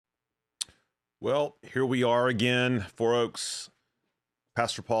Well, here we are again, Four Oaks.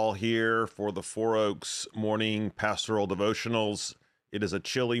 Pastor Paul here for the Four Oaks morning pastoral devotionals. It is a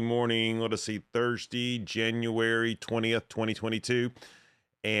chilly morning. Let us see, Thursday, January 20th, 2022.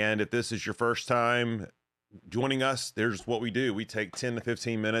 And if this is your first time joining us, there's what we do. We take 10 to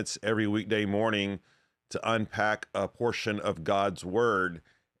 15 minutes every weekday morning to unpack a portion of God's Word.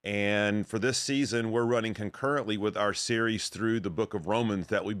 And for this season, we're running concurrently with our series through the book of Romans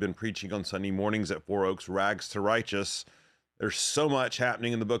that we've been preaching on Sunday mornings at Four Oaks, Rags to Righteous. There's so much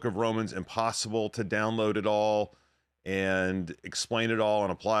happening in the book of Romans, impossible to download it all and explain it all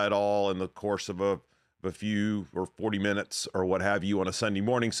and apply it all in the course of a few or 40 minutes or what have you on a Sunday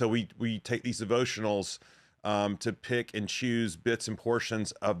morning. So we take these devotionals to pick and choose bits and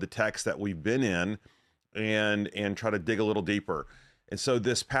portions of the text that we've been in and try to dig a little deeper. And so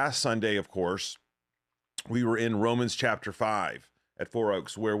this past Sunday, of course, we were in Romans chapter 5 at Four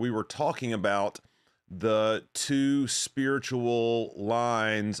Oaks, where we were talking about the two spiritual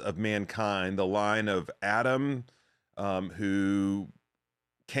lines of mankind, the line of Adam, who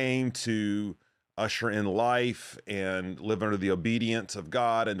came to usher in life and live under the obedience of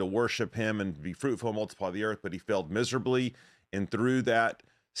God and to worship him and be fruitful and multiply the earth, but he failed miserably. And through that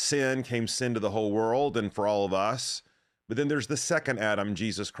sin came sin to the whole world and for all of us. But then there's the second Adam,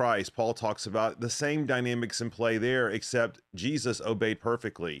 Jesus Christ. Paul talks about the same dynamics in play there, except Jesus obeyed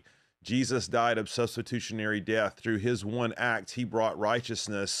perfectly. Jesus died of substitutionary death. Through his one act, he brought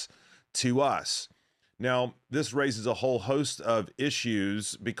righteousness to us. Now, this raises a whole host of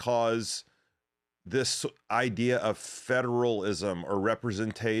issues because this idea of federalism or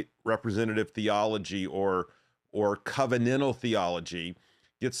representative theology or covenantal theology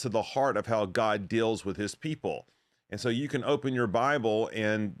gets to the heart of how God deals with his people. And so you can open your Bible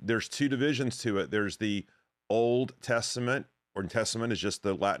and there's two divisions to it. There's the Old Testament, or Testament is just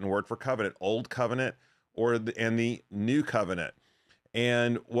the Latin word for covenant, Old Covenant, and the New Covenant.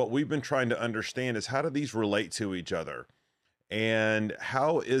 And what we've been trying to understand is how do these relate to each other? And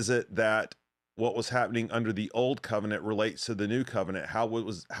how is it that what was happening under the Old Covenant relates to the New Covenant? How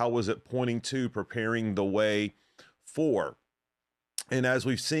was it pointing to preparing the way for? And as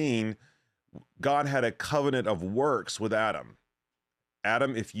we've seen, God had a covenant of works with Adam.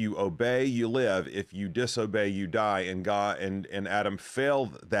 Adam, if you obey, you live. If you disobey, you die. And God and Adam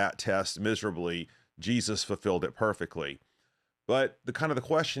failed that test miserably. Jesus fulfilled it perfectly. But the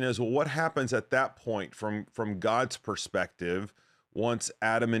question is, well, what happens at that point from God's perspective once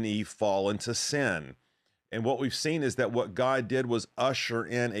Adam and Eve fall into sin? And what we've seen is that what God did was usher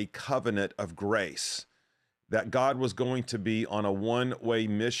in a covenant of grace, that God was going to be on a one-way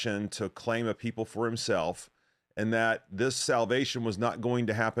mission to claim a people for himself, and that this salvation was not going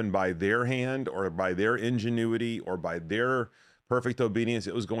to happen by their hand or by their ingenuity or by their perfect obedience.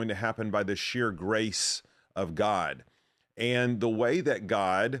 It was going to happen by the sheer grace of God. And the way that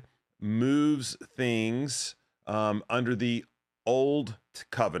God moves things under the Old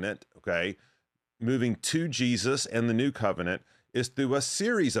Covenant, okay, moving to Jesus and the New Covenant, is through a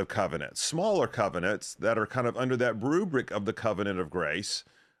series of covenants, smaller covenants that are kind of under that rubric of the covenant of grace,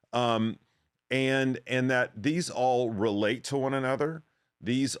 and that these all relate to one another.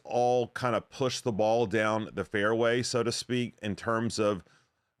 These all kind of push the ball down the fairway, so to speak, in terms of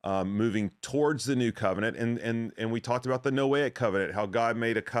moving towards the new covenant. And we talked about the Noahic covenant, how God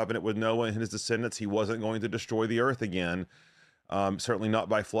made a covenant with Noah and his descendants. He wasn't going to destroy the earth again, certainly not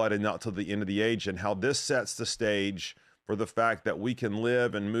by flood and not till the end of the age, and how this sets the stage for the fact that we can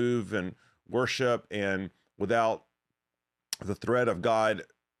live and move and worship and without the threat of God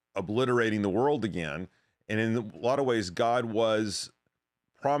obliterating the world again. And in a lot of ways, God was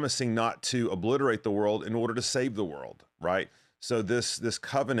promising not to obliterate the world in order to save the world, right? So this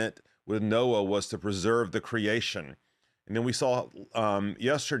covenant with Noah was to preserve the creation. And then we saw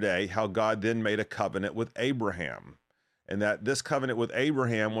yesterday how God then made a covenant with Abraham, and that this covenant with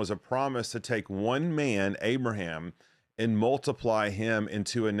Abraham was a promise to take one man, Abraham, and multiply him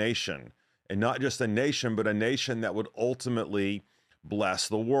into a nation, and not just a nation, but a nation that would ultimately bless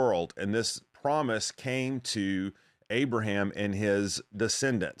the world. And this promise came to Abraham and his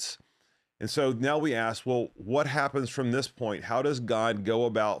descendants. And so now we ask, well, what happens from this point? How does God go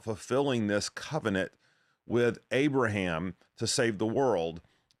about fulfilling this covenant with Abraham to save the world?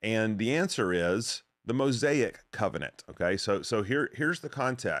 And the answer is the Mosaic covenant. Okay, so here's the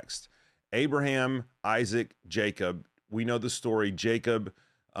context. Abraham, Isaac, Jacob. We know the story. Jacob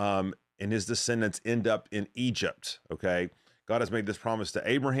and his descendants end up in Egypt. Okay, God has made this promise to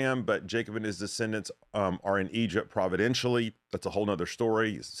Abraham, but Jacob and his descendants are in Egypt providentially. That's a whole nother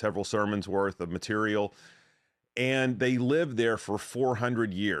story, several sermons worth of material. And they lived there for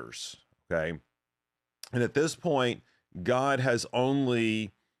 400 years, okay? And at this point, God has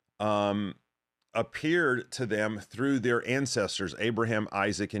only appeared to them through their ancestors, Abraham,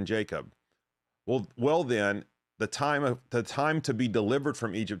 Isaac, and Jacob. Well, then the time to be delivered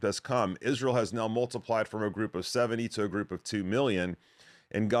from Egypt has come. Israel has now multiplied from a group of 70 to a group of 2 million.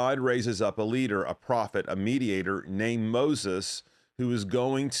 And God raises up a leader, a prophet, a mediator named Moses, who is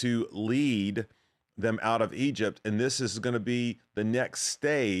going to lead them out of Egypt. And this is going to be the next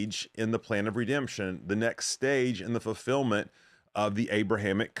stage in the plan of redemption, the next stage in the fulfillment of the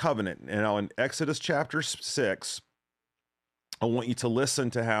Abrahamic covenant. And now in Exodus chapter 6, I want you to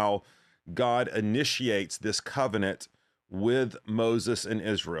listen to how God initiates this covenant with Moses and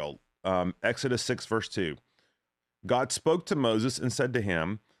Israel. Exodus 6, verse 2. God spoke to Moses and said to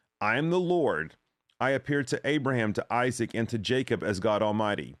him, I am the Lord. I appeared to Abraham, to Isaac, and to Jacob as God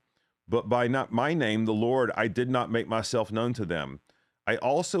Almighty. But by not my name, the Lord, I did not make myself known to them. I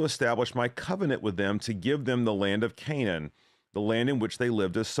also established my covenant with them to give them the land of Canaan, the land in which they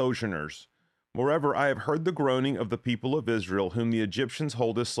lived as sojourners. Moreover, I have heard the groaning of the people of Israel, whom the Egyptians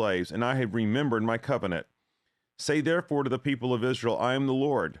hold as slaves, and I have remembered my covenant. Say therefore to the people of Israel, I am the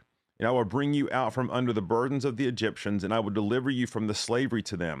Lord, and I will bring you out from under the burdens of the Egyptians, and I will deliver you from the slavery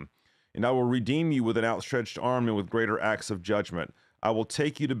to them. And I will redeem you with an outstretched arm and with greater acts of judgment. I will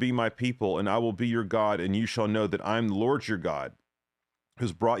take you to be my people, and I will be your God, and you shall know that I am the Lord your God, who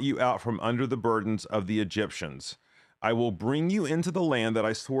has brought you out from under the burdens of the Egyptians. I will bring you into the land that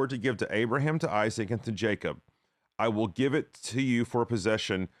I swore to give to Abraham, to Isaac, and to Jacob. I will give it to you for a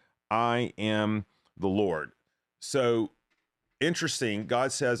possession. I am the Lord. So, interesting,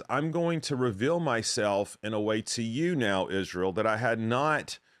 God says, I'm going to reveal myself in a way to you now, Israel, that I had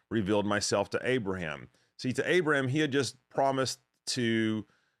not revealed myself to Abraham. See, to Abraham, he had just promised to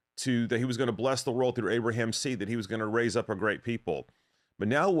that he was going to bless the world through Abraham's seed, that he was going to raise up a great people. But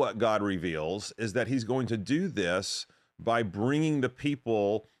now what God reveals is that he's going to do this by bringing the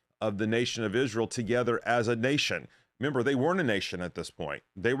people of the nation of Israel together as a nation. Remember, they weren't a nation at this point.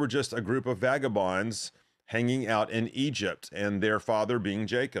 They were just a group of vagabonds hanging out in Egypt, and their father being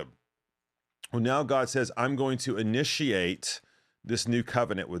Jacob. Well, now God says, I'm going to initiate this new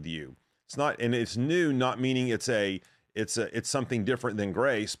covenant with you. It's not, and it's new, not meaning it's something different than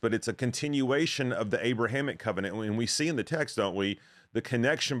grace, but it's a continuation of the Abrahamic covenant. And we see in the text, don't we, the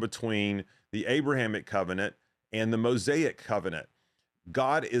connection between the Abrahamic covenant and the Mosaic covenant.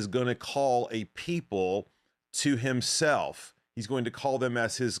 God is going to call a people to himself. He's going to call them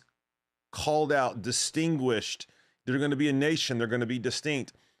as his called out, distinguished. They're going to be a nation. They're going to be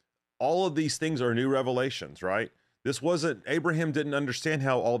distinct. All of these things are new revelations, right? Abraham didn't understand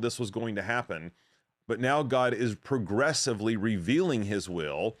how all this was going to happen, but now God is progressively revealing his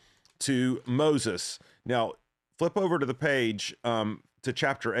will to Moses. Now, flip over to the page to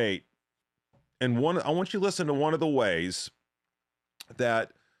chapter 8. And I want you to listen to one of the ways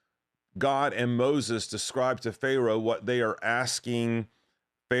that God and Moses describe to Pharaoh what they are asking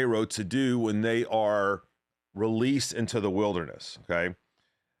Pharaoh to do when they are released into the wilderness. Okay.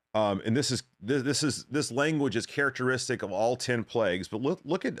 And this language is characteristic of all 10 plagues, but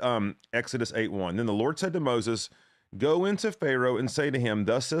look at Exodus 8:1. Then the Lord said to Moses, go into Pharaoh and say to him,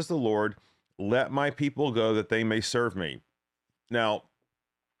 thus says the Lord, let my people go that they may serve me. Now,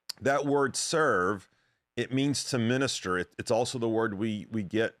 that word serve, it means to minister. It's also the word we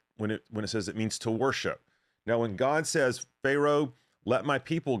get when it says it means to worship. Now, when God says, Pharaoh, let my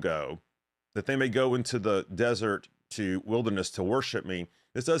people go, that they may go into the desert to wilderness to worship me,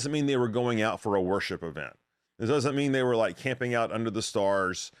 this doesn't mean they were going out for a worship event. This doesn't mean they were like camping out under the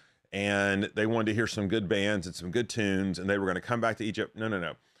stars and they wanted to hear some good bands and some good tunes and they were going to come back to Egypt.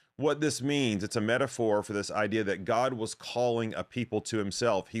 No. What this means, it's a metaphor for this idea that God was calling a people to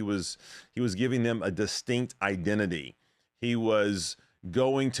himself. He was giving them a distinct identity. He was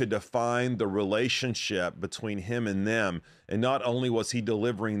going to define the relationship between him and them. And not only was he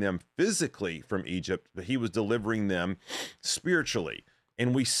delivering them physically from Egypt, but he was delivering them spiritually.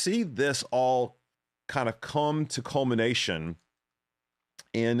 And we see this all kind of come to culmination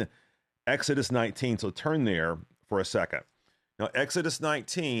in Exodus 19. So turn there for a second. Now, Exodus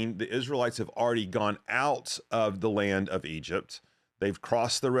 19, the Israelites have already gone out of the land of Egypt. They've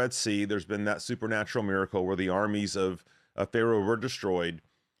crossed the Red Sea. There's been that supernatural miracle where the armies of Pharaoh were destroyed.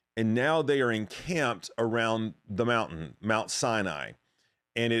 And now they are encamped around the mountain, Mount Sinai.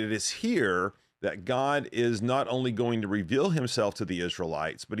 And it is here that God is not only going to reveal himself to the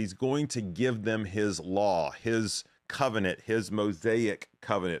Israelites, but he's going to give them his law, his covenant, his Mosaic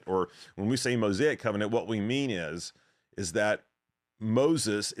covenant. Or when we say Mosaic covenant, what we mean is that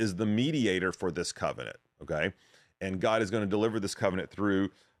Moses is the mediator for this covenant, okay? And God is going to deliver this covenant through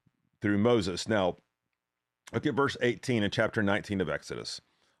Moses. Now, Look at verse 18 in chapter 19 of Exodus.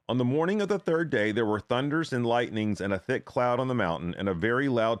 On the morning of the third day, there were thunders and lightnings and a thick cloud on the mountain and a very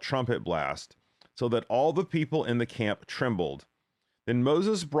loud trumpet blast, so that all the people in the camp trembled. Then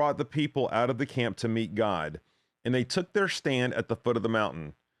Moses brought the people out of the camp to meet God, and they took their stand at the foot of the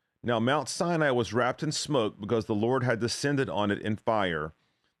mountain. Now Mount Sinai was wrapped in smoke because the Lord had descended on it in fire.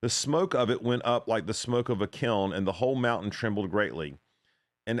 The smoke of it went up like the smoke of a kiln, and the whole mountain trembled greatly.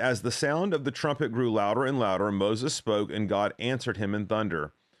 And as the sound of the trumpet grew louder and louder, Moses spoke, and God answered him in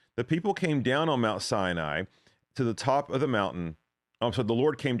thunder. The people came down on Mount Sinai to the top of the mountain. So the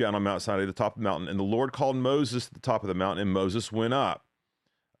Lord came down on Mount Sinai to the top of the mountain, and the Lord called Moses to the top of the mountain, and Moses went up.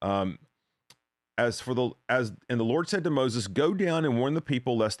 And the Lord said to Moses, "Go down and warn the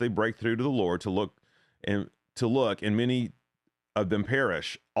people lest they break through to the Lord to look, and many of them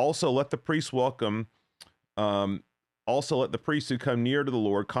perish. Also let the priests who come near to the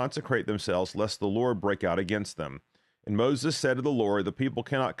Lord consecrate themselves, lest the Lord break out against them." And Moses said to the Lord, "The people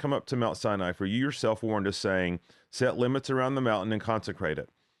cannot come up to Mount Sinai, for you yourself warned us, saying, 'Set limits around the mountain and consecrate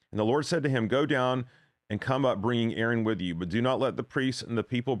it.'" And the Lord said to him, "Go down and come up, bringing Aaron with you. But do not let the priests and the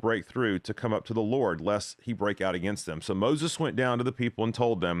people break through to come up to the Lord, lest he break out against them." So Moses went down to the people and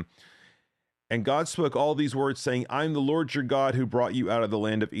told them, and God spoke all these words, saying, "I am the Lord your God who brought you out of the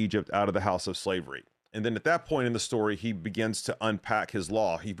land of Egypt, out of the house of slavery." And then at that point in the story, he begins to unpack his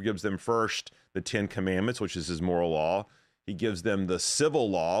law. He gives them first the 10 Commandments, which is his moral law. He gives them the civil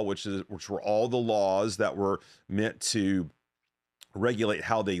law, which were all the laws that were meant to regulate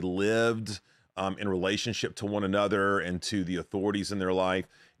how they lived in relationship to one another and to the authorities in their life.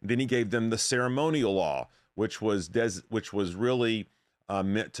 And then he gave them the ceremonial law, which was really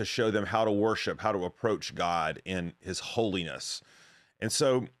meant to show them how to worship, how to approach God in his holiness. And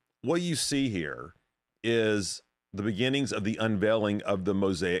so what you see here is the beginnings of the unveiling of the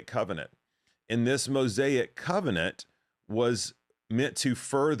Mosaic covenant. And this Mosaic covenant was meant to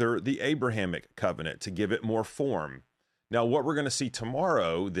further the Abrahamic covenant, to give it more form. Now, what we're going to see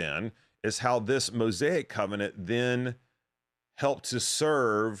tomorrow then is how this Mosaic covenant then helped to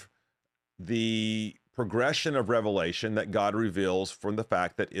serve the progression of revelation that God reveals from the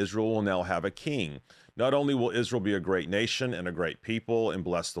fact that Israel will now have a king. Not only will Israel be a great nation and a great people and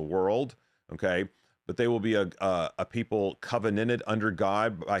bless the world, okay, but they will be a people covenanted under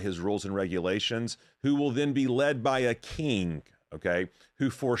God by his rules and regulations, who will then be led by a king, okay, who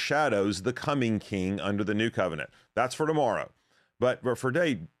foreshadows the coming king under the new covenant. That's for tomorrow. But for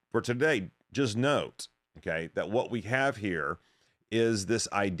today, just note, okay, that what we have here is this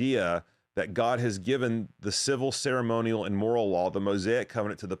idea that God has given the civil, ceremonial, and moral law, the Mosaic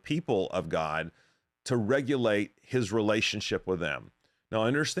covenant, to the people of God to regulate his relationship with them. Now,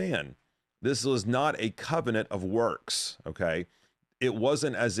 understand, this was not a covenant of works, okay? It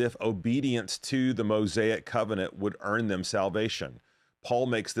wasn't as if obedience to the Mosaic covenant would earn them salvation. Paul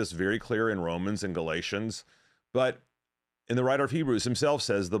makes this very clear in Romans and Galatians, but in the writer of Hebrews himself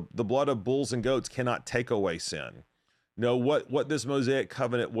says the blood of bulls and goats cannot take away sin. No, what this Mosaic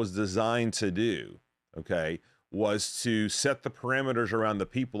covenant was designed to do, okay, was to set the parameters around the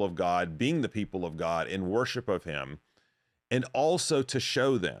people of God, being the people of God in worship of him, and also to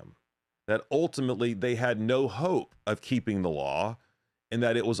show them that ultimately they had no hope of keeping the law, and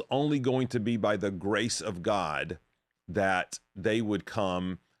that it was only going to be by the grace of God that they would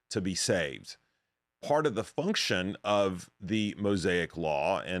come to be saved. Part of the function of the Mosaic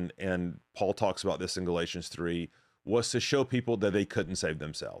law, and Paul talks about this in Galatians 3, was to show people that they couldn't save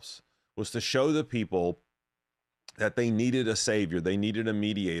themselves, was to show the people that they needed a savior, they needed a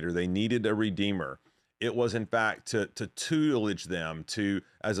mediator, they needed a redeemer. It was, in fact, to tutelage them, to,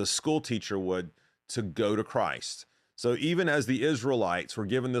 as a school teacher would, to go to Christ. So even as the Israelites were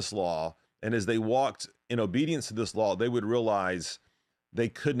given this law, and as they walked in obedience to this law, they would realize they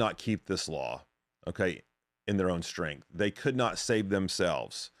could not keep this law, okay, in their own strength. They could not save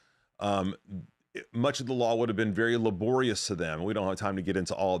themselves. Much of the law would have been very laborious to them. We don't have time to get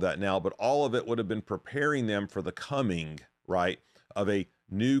into all of that now, but all of it would have been preparing them for the coming, right, of a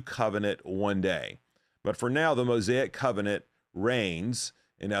new covenant one day. But for now, the Mosaic covenant reigns,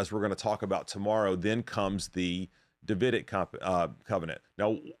 and as we're going to talk about tomorrow, then comes the Davidic covenant.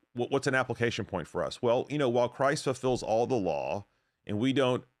 Now, what's an application point for us? Well, while Christ fulfills all the law, and we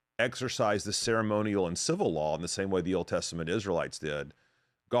don't exercise the ceremonial and civil law in the same way the Old Testament Israelites did,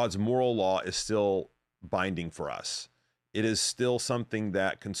 God's moral law is still binding for us. It is still something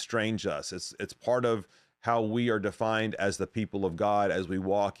that constrains us. It's part of how we are defined as the people of God as we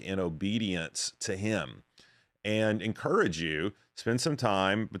walk in obedience to him. And encourage you, spend some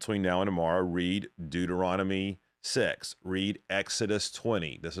time between now and tomorrow, read Deuteronomy 6, read Exodus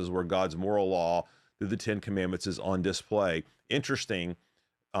 20. This is where God's moral law, through the Ten Commandments is on display. Interesting,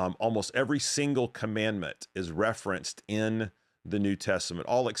 almost every single commandment is referenced in the New Testament,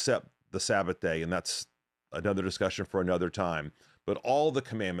 all except the Sabbath day, and that's another discussion for another time. But all the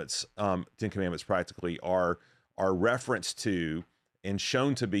commandments, 10 commandments practically, are referenced to and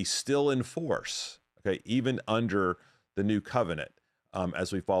shown to be still in force, okay, even under the new covenant,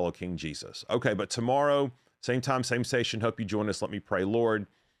 as we follow King Jesus. Okay, but tomorrow, same time, same station. Hope you join us. Let me pray. Lord,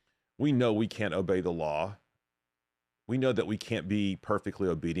 we know we can't obey the law. We know that we can't be perfectly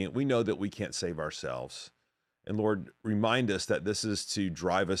obedient. We know that we can't save ourselves. And Lord, remind us that this is to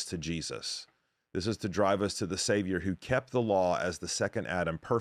drive us to Jesus. This is to drive us to the Savior who kept the law as the second Adam,